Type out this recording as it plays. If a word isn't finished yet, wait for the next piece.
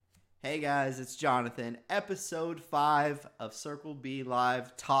Hey guys, it's Jonathan. Episode 5 of Circle B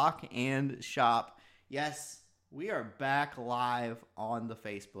Live Talk and Shop. Yes, we are back live on the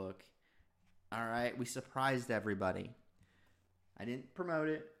Facebook. Alright, we surprised everybody. I didn't promote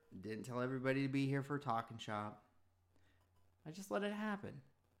it, didn't tell everybody to be here for Talk and Shop. I just let it happen.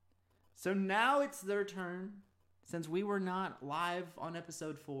 So now it's their turn. Since we were not live on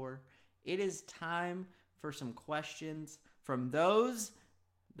episode 4, it is time for some questions from those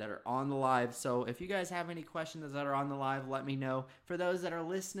that are on the live. So if you guys have any questions that are on the live, let me know. For those that are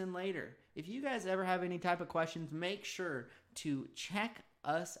listening later, if you guys ever have any type of questions, make sure to check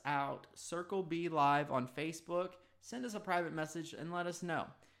us out, Circle B Live on Facebook. Send us a private message and let us know.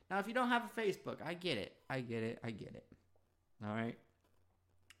 Now, if you don't have a Facebook, I get it. All right?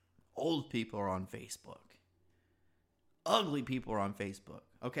 Old people are on Facebook. Ugly people are on Facebook.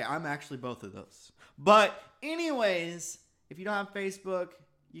 Okay, I'm actually both of those. But anyways, if you don't have Facebook,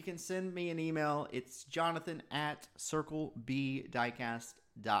 you can send me an email. It's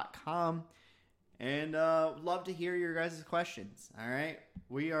jonathan@circlebdiecast.com. And love to hear your guys' questions. All right?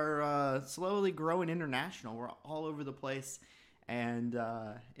 We are slowly growing international. We're all over the place. And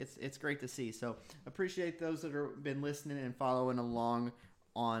it's great to see. So appreciate those that have been listening and following along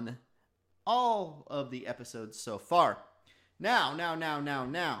on all of the episodes so far. Now.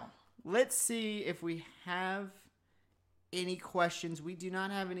 Let's see if we have any questions. We do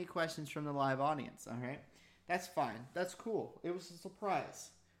not have any questions from the live audience, all right? That's fine. That's cool. It was a surprise.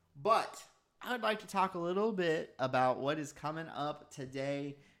 But I would like to talk a little bit about what is coming up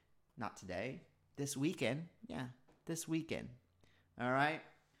today. Not today. This weekend. Yeah, this weekend. All right?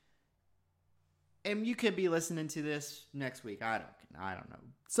 And you could be listening to this next week. I don't know.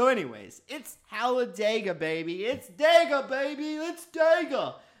 So anyways, it's Talladega, baby. It's Dega, baby. It's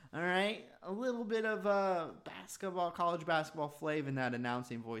Dega. All right? A little bit of college basketball flavor in that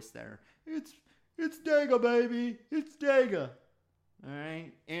announcing voice there. It's Dega, baby. It's Dega. All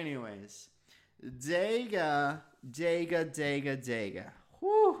right? Anyways, Dega.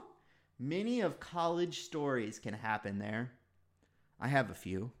 Whew. Many of college stories can happen there. I have a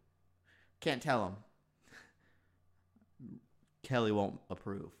few. Can't tell them. Kelly won't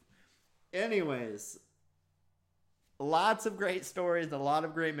approve. Anyways, lots of great stories, a lot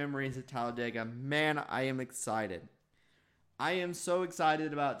of great memories at Talladega. Man, I am excited. I am so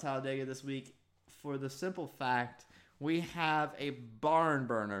excited about Talladega this week for the simple fact we have a barn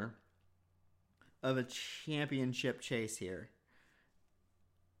burner of a championship chase here.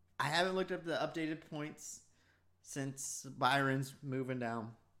 I haven't looked up the updated points since Byron's moving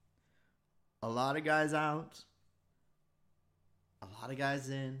down. A lot of guys out. A lot of guys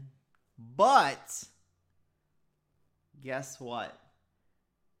in. But guess what?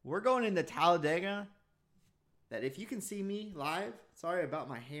 We're going into Talladega that if you can see me live, sorry about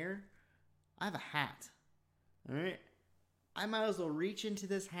my hair, I have a hat. All right? I might as well reach into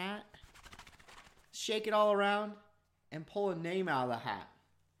this hat, shake it all around, and pull a name out of the hat.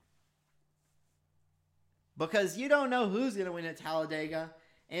 Because you don't know who's going to win at Talladega.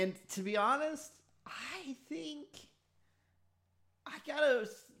 And to be honest, I think I got to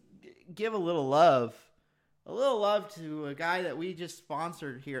give a little love to a guy that we just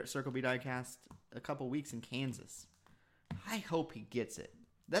sponsored here at Circle B Diecast a couple weeks in Kansas. I hope he gets it.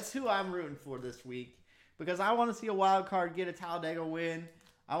 That's who I'm rooting for this week because I want to see a wild card get a Talladega win.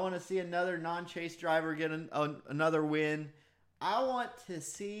 I want to see another non-chase driver get another win. I want to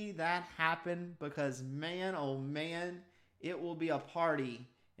see that happen because, man, oh man, it will be a party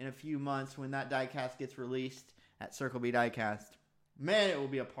in a few months when that diecast gets released at Circle B Diecast. Man, it will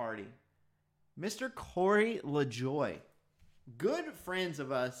be a party. Mr. Corey LaJoy, good friends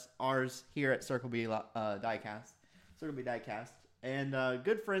of ours here at Circle B Diecast, and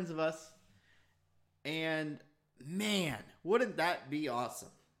good friends of us. And man, wouldn't that be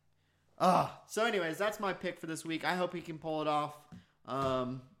awesome? So anyways, that's my pick for this week. I hope he can pull it off. That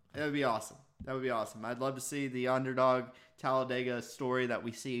would be awesome. I'd love to see the underdog Talladega story that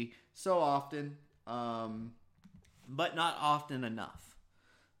we see so often, but not often enough.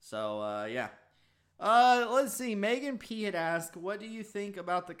 So, yeah. Let's see. Megan P. had asked, what do you think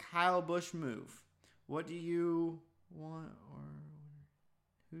about the Kyle Busch move? What do you want or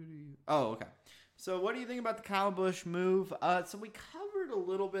who do you... Oh, okay. So what do you think about the Kyle Busch move? So we covered a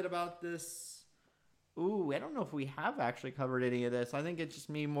little bit about this. Ooh, I don't know if we have actually covered any of this. I think it's just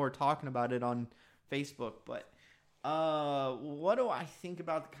me more talking about it on Facebook. But what do I think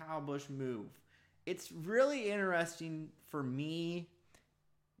about the Kyle Busch move? It's really interesting for me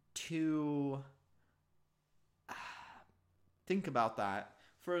to think about that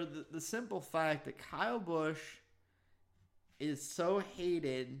for the simple fact that Kyle Busch is so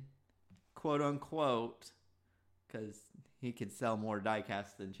hated quote unquote, because he could sell more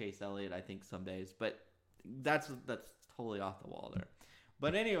diecast than Chase Elliott, I think, some days. But that's totally off the wall there.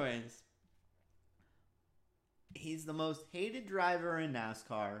 But anyways, he's the most hated driver in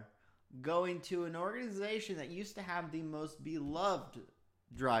NASCAR, going to an organization that used to have the most beloved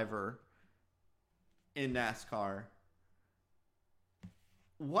driver in NASCAR.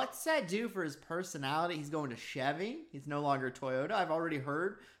 What's that do for his personality? He's going to Chevy. He's no longer Toyota. I've already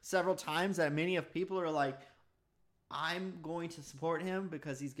heard several times that many of people are like, I'm going to support him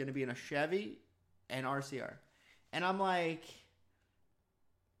because he's going to be in a Chevy and RCR. And I'm like,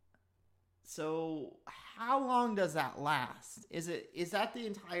 so how long does that last? Is that the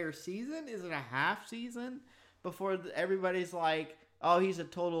entire season? Is it a half season before everybody's like, oh, he's a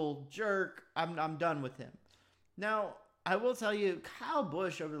total jerk, I'm done with him? Now, I will tell you, Kyle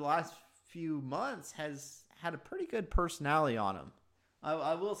Busch over the last few months has had a pretty good personality on him.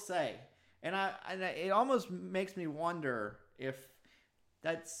 I will say. And it almost makes me wonder if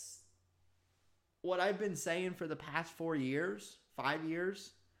that's what I've been saying for the past 5 years,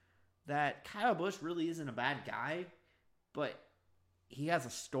 that Kyle Busch really isn't a bad guy, but he has a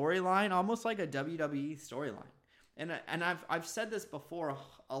storyline, almost like a WWE storyline. And I've said this before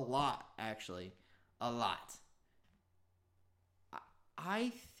a lot, actually. A lot.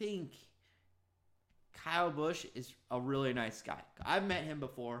 I think Kyle Busch is a really nice guy. I've met him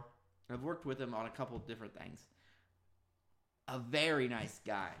before. I've worked with him on a couple of different things. A very nice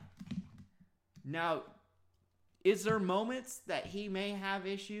guy. Now, is there moments that he may have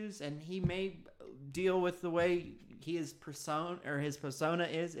issues and he may deal with the way his persona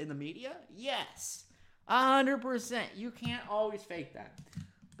is in the media? Yes. 100%. You can't always fake that.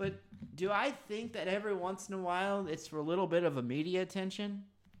 But do I think that every once in a while it's for a little bit of a media attention?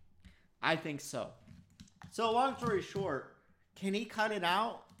 I think so. So long story short, can he cut it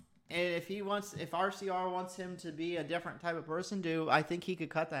out? And if RCR wants him to be a different type of person, do I think he could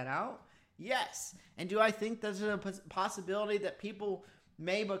cut that out? Yes. And do I think there's a possibility that people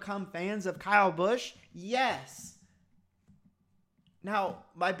may become fans of Kyle Busch? Yes. Now,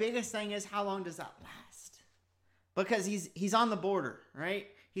 my biggest thing is, how long does that last? Because he's on the border, right?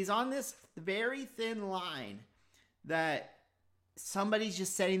 He's on this very thin line that somebody's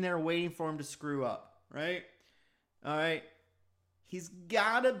just sitting there waiting for him to screw up, right? All right. He's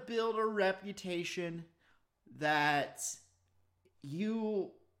got to build a reputation that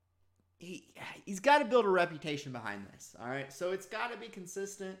he's got to build a reputation behind this, all right? So it's got to be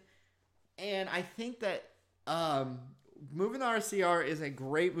consistent, and I think that moving the RCR is a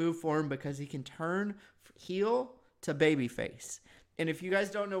great move for him because he can turn heel to babyface. And if you guys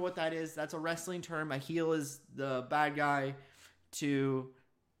don't know what that is, that's a wrestling term. A heel is the bad guy to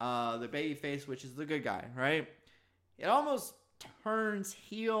the babyface, which is the good guy, right? It almost turns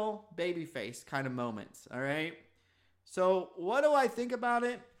heel babyface kind of moments, all right? So what do I think about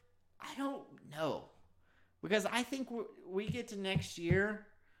it? I don't know, because I think we get to next year,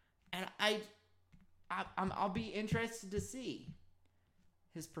 and I'll be interested to see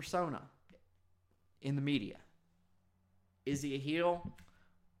his persona in the media. Is he a heel,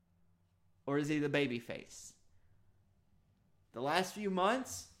 or is he the babyface? The last few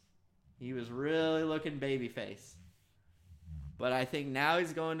months, he was really looking babyface. But I think now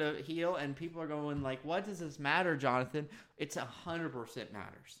he's going to heel, and people are going like, what does this matter, Jonathan? It's 100%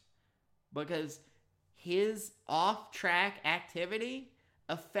 matters. Because his off-track activity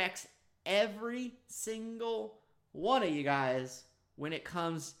affects every single one of you guys when it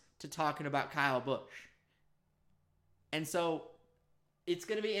comes to talking about Kyle Busch. And so it's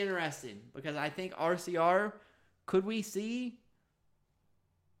going to be interesting because I think RCR, could we see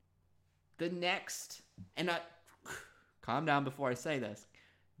the next, and calm down before I say this,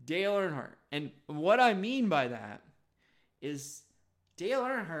 Dale Earnhardt. And what I mean by that is Dale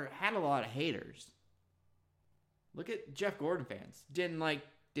Earnhardt had a lot of haters. Look at Jeff Gordon fans. Didn't like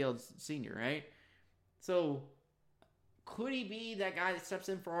Dale Sr., right? So could he be that guy that steps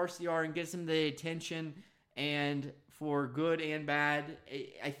in for RCR and gets him the attention, and for good and bad?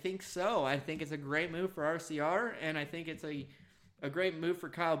 I think so. I think it's a great move for RCR, and I think it's a great move for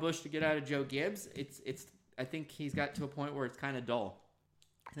Kyle Busch to get out of Joe Gibbs. I think he's got to a point where it's kind of dull.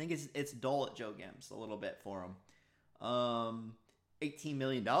 I think it's dull at Joe Gibbs a little bit for him. $18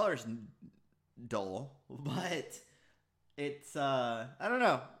 million dull, but it's I don't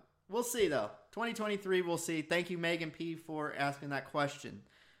know. We'll see though. 2023, we'll see. Thank you, Megan P, for asking that question.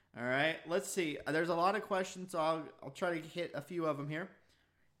 All right, let's see. There's a lot of questions, so I'll try to hit a few of them here.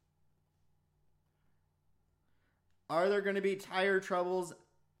 Are there going to be tire troubles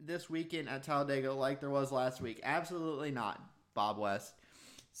this weekend at Talladega like there was last week? Absolutely not, Bob West.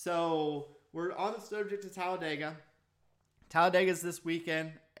 So we're on the subject of Talladega. Talladega's this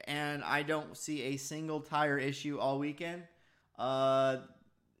weekend, and I don't see a single tire issue all weekend.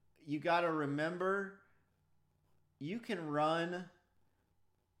 You got to remember, you can run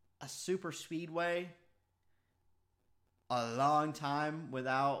a super speedway a long time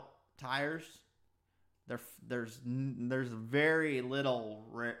without tires. There's very little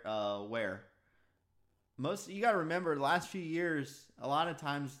wear. You got to remember, the last few years, a lot of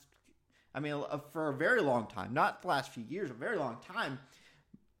times, I mean, for a very long time, not the last few years, a very long time,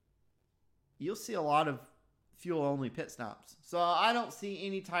 you'll see a lot of fuel-only pit stops. So I don't see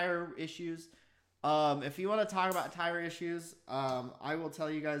any tire issues. If you want to talk about tire issues, I will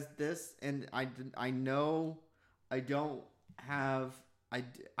tell you guys this, and I know I don't have,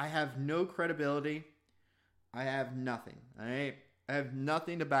 I have no credibility. I have nothing. All right? I have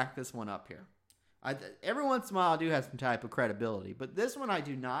nothing to back this one up here. Every once in a while I do have some type of credibility, but this one I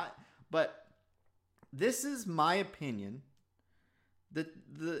do not. But this is my opinion.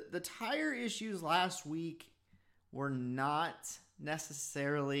 The tire issues last week were not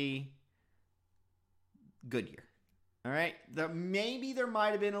necessarily Goodyear. All right? Maybe there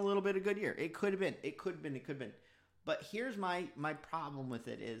might have been a little bit of Goodyear. It could have been. But here's my problem with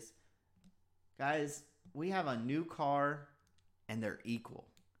it is, guys, we have a new car and they're equal.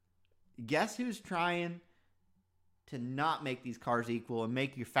 Guess who's trying to not make these cars equal and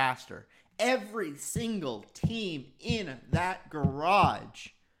make you faster? Every single team in that garage.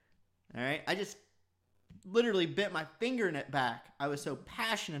 All right? I just literally bent my finger in it back. I was so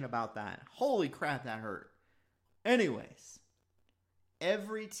passionate about that. Holy crap, that hurt. Anyways,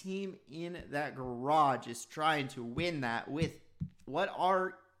 every team in that garage is trying to win that with what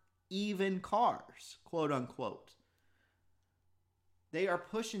are even cars, quote unquote. They are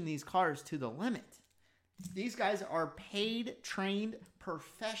pushing these cars to the limit. These guys are paid, trained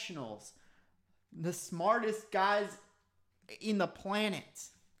professionals. The smartest guys in the planet.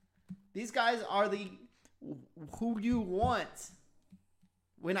 These guys are who you want.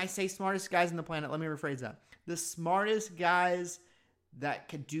 When I say smartest guys in the planet, let me rephrase that. The smartest guys that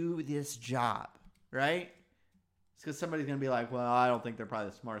could do this job, right? It's because somebody's going to be like, well, I don't think they're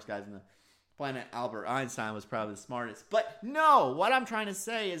probably the smartest guys in the planet. Albert Einstein was probably the smartest. But no, what I'm trying to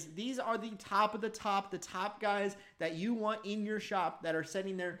say is these are the top of the top guys that you want in your shop that are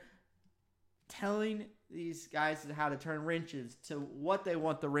sitting there telling these guys how to turn wrenches, to what they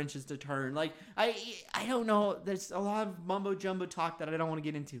want the wrenches to turn. Like, I don't know. There's a lot of mumbo jumbo talk that I don't want to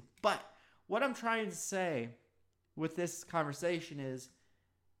get into. But what I'm trying to say with this conversation is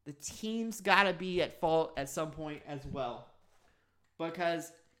the team's got to be at fault at some point as well,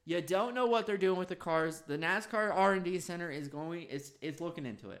 because you don't know what they're doing with the cars. The NASCAR R&D Center is looking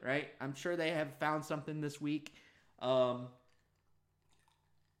into it, right? I'm sure they have found something this week, and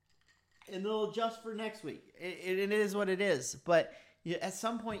they'll adjust for next week. It is what it is, but at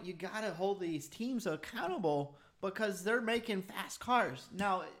some point you got to hold these teams accountable because they're making fast cars.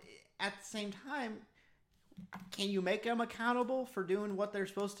 Now, at the same time, can you make them accountable for doing what they're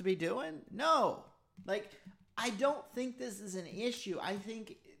supposed to be doing? No. Like, I don't think this is an issue. I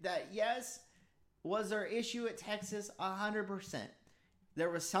think that, yes, was there an issue at Texas? 100%. There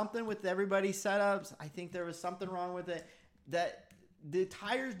was something with everybody's setups. I think there was something wrong with it, that the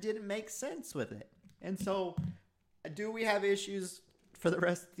tires didn't make sense with it. And so, do we have issues for the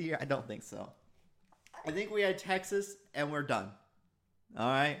rest of the year? I don't think so. I think we had Texas, and we're done. All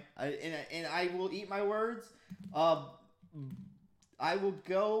right? And I will eat my words. I will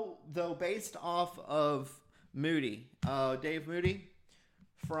go, though, based off of Moody, Dave Moody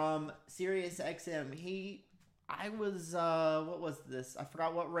from SiriusXM. What was this? I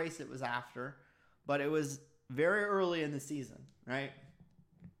forgot what race it was after, but it was very early in the season, right?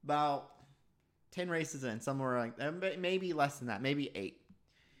 About 10 races in, somewhere like that, maybe less than that, maybe 8.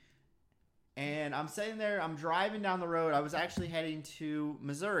 And I'm sitting there, I'm driving down the road. I was actually heading to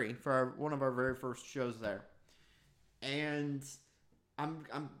Missouri for one of our very first shows there. And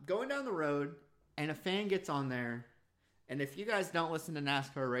I'm going down the road, and a fan gets on there. And if you guys don't listen to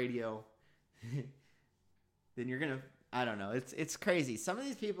NASCAR radio, then you're going to, I don't know. It's crazy. Some of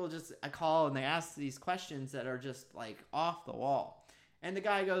these people I call and they ask these questions that are just like off the wall. And the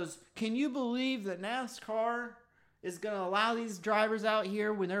guy goes, "Can you believe that NASCAR is going to allow these drivers out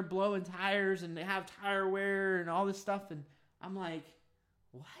here when they're blowing tires and they have tire wear and all this stuff?" And I'm like,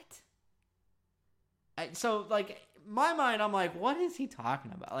 what? So, like, my mind, I'm like, what is he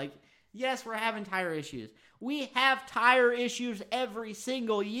talking about? Like, yes, we're having tire issues. We have tire issues every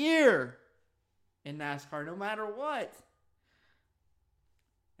single year in NASCAR, no matter what.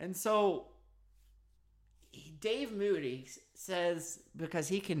 And so, he Dave Moody says, because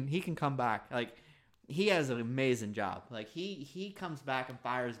he can come back. Like, he has an amazing job. Like, he comes back and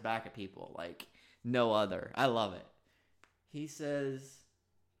fires back at people like no other. I love it. He says,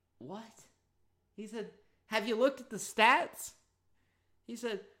 what? He said, have you looked at the stats? He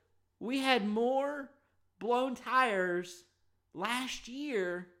said, we had more blown tires last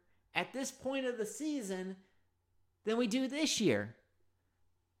year at this point of the season than we do this year.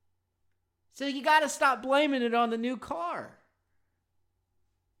 So you got to stop blaming it on the new car.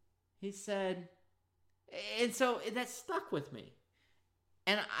 He said, and so that stuck with me.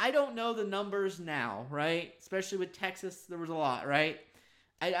 And I don't know the numbers now, right? Especially with Texas, there was a lot, right?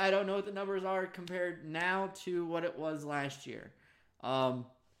 I don't know what the numbers are compared now to what it was last year.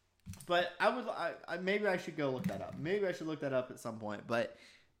 But maybe I should go look that up. Maybe I should look that up at some point. But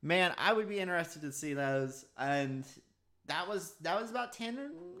man, I would be interested to see those. And that was about 10. It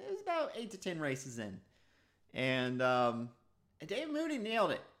was about 8 to 10 races in, and Dave Moody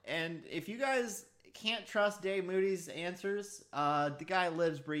nailed it. And if you guys can't trust Dave Moody's answers, the guy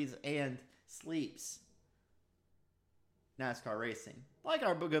lives, breathes, and sleeps NASCAR racing. Like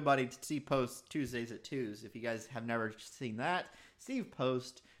our good buddy Steve Post, Tuesdays at 2s. If you guys have never seen that, Steve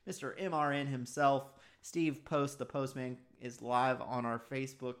Post, Mr. MRN himself, Steve Post, the Postman, is live on our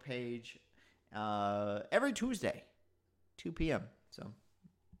Facebook page every Tuesday, 2 p.m. So,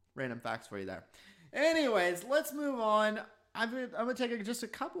 random facts for you there. Anyways, let's move on. I'm gonna take just a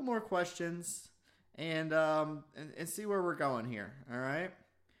couple more questions and see where we're going here. All right.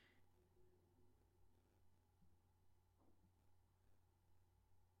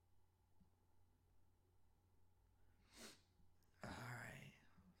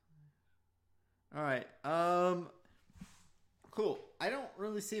 All right. Cool. I don't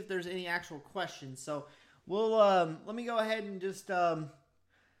really see if there's any actual questions, so we'll let me go ahead and just talk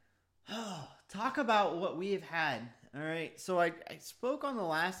about what we have had. All right. So I spoke on the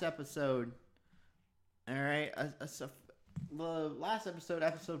last episode. All right. The last episode,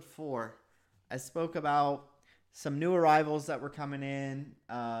 episode 4, I spoke about some new arrivals that were coming in,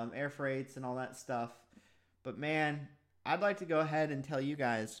 air freights and all that stuff. But man, I'd like to go ahead and tell you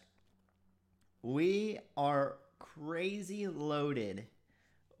guys, we are crazy loaded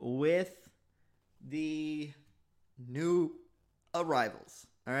with the new arrivals.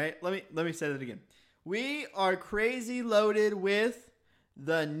 All right, let me say that again. We are crazy loaded with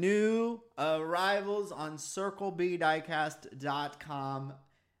the new arrivals on CircleBDiecast.com.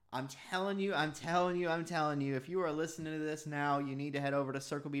 I'm telling you. If you are listening to this now, you need to head over to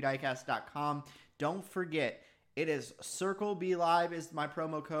CircleBDiecast.com. Don't forget, it is CircleBLive is my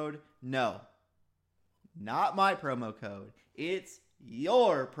promo code. No. Not my promo code. It's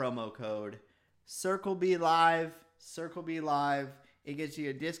your promo code. CircleBLive. It gets you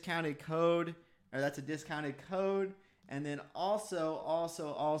a discounted code, or that's a discounted code. And then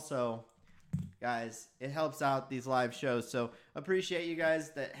also, guys, it helps out these live shows. So appreciate you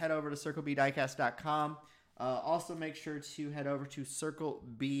guys that head over to CircleBDiecast.com. Also make sure to head over to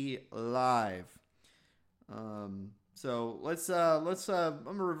CircleBLive. So let's I'm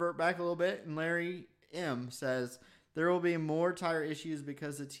gonna revert back a little bit, and Larry M says there will be more tire issues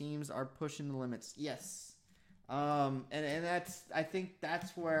because the teams are pushing the limits. Yes. And that's, I think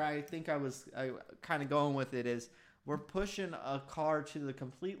that's where I was kind of going with it, is we're pushing a car to the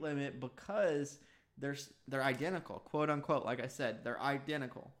complete limit because they're identical, quote unquote. Like I said, they're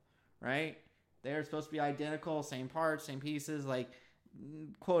identical, right? They're supposed to be identical, same parts, same pieces, like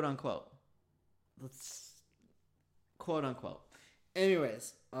quote unquote. Let's quote unquote.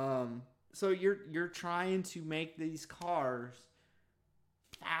 Anyways, so you're trying to make these cars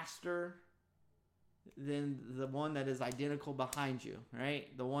faster than the one that is identical behind you,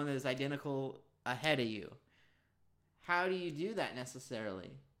 right? The one that is identical ahead of you. How do you do that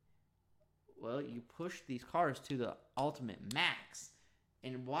necessarily? Well, you push these cars to the ultimate max.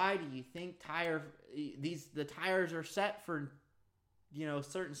 And why do you think the tires are set for,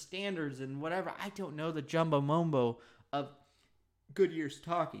 certain standards and whatever? I don't know the jumbo mumbo of Goodyear's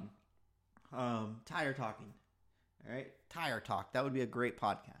talking. Tire talking. All right? Tire talk. That would be a great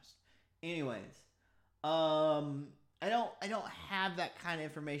podcast. Anyways, I don't have that kind of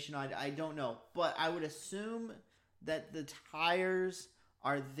information. I don't know, but I would assume that the tires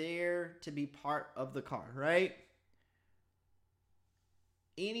are there to be part of the car, right?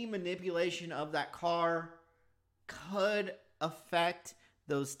 Any manipulation of that car could affect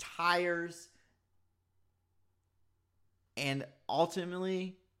those tires and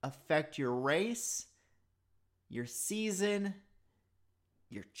ultimately affect your race, your season,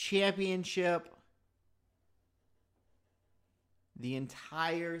 your championship, the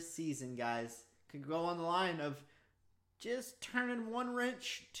entire season, guys, could go on the line of just turning one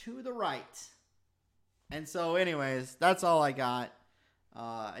wrench to the right. And so, anyways, that's all I got.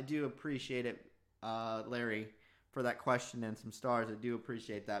 I do appreciate it, Larry, for that question and some stars. I do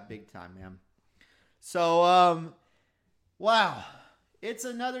appreciate that big time, man. So, wow. It's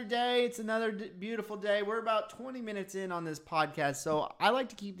another day. It's another beautiful day. We're about 20 minutes in on this podcast, so I like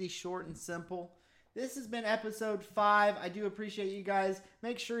to keep these short and simple. This has been episode 5. I do appreciate you guys.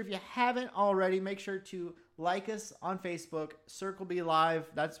 Make sure, if you haven't already, make sure to like us on Facebook, Circle B Live.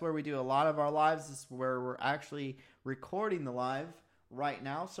 That's where we do a lot of our lives. This is where we're actually recording the live right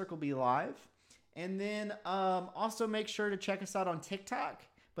now, Circle B Live. And then also make sure to check us out on TikTok,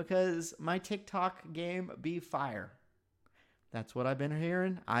 because my TikTok game be fire. That's what I've been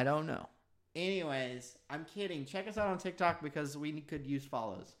hearing. I don't know. Anyways, I'm kidding. Check us out on TikTok because we could use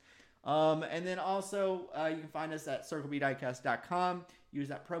follows. And then also, you can find us at CircleBDiecast.com. Use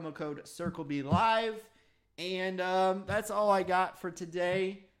that promo code CircleBLive. And that's all I got for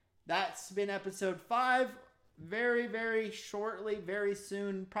today. That's been episode 5. Very, very shortly, very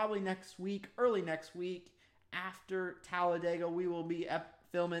soon, probably next week, early next week, after Talladega, we will be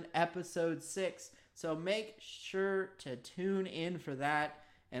filming episode 6. So make sure to tune in for that.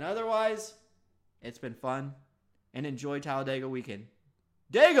 And otherwise, it's been fun. And enjoy Talladega weekend.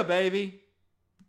 Dega, baby!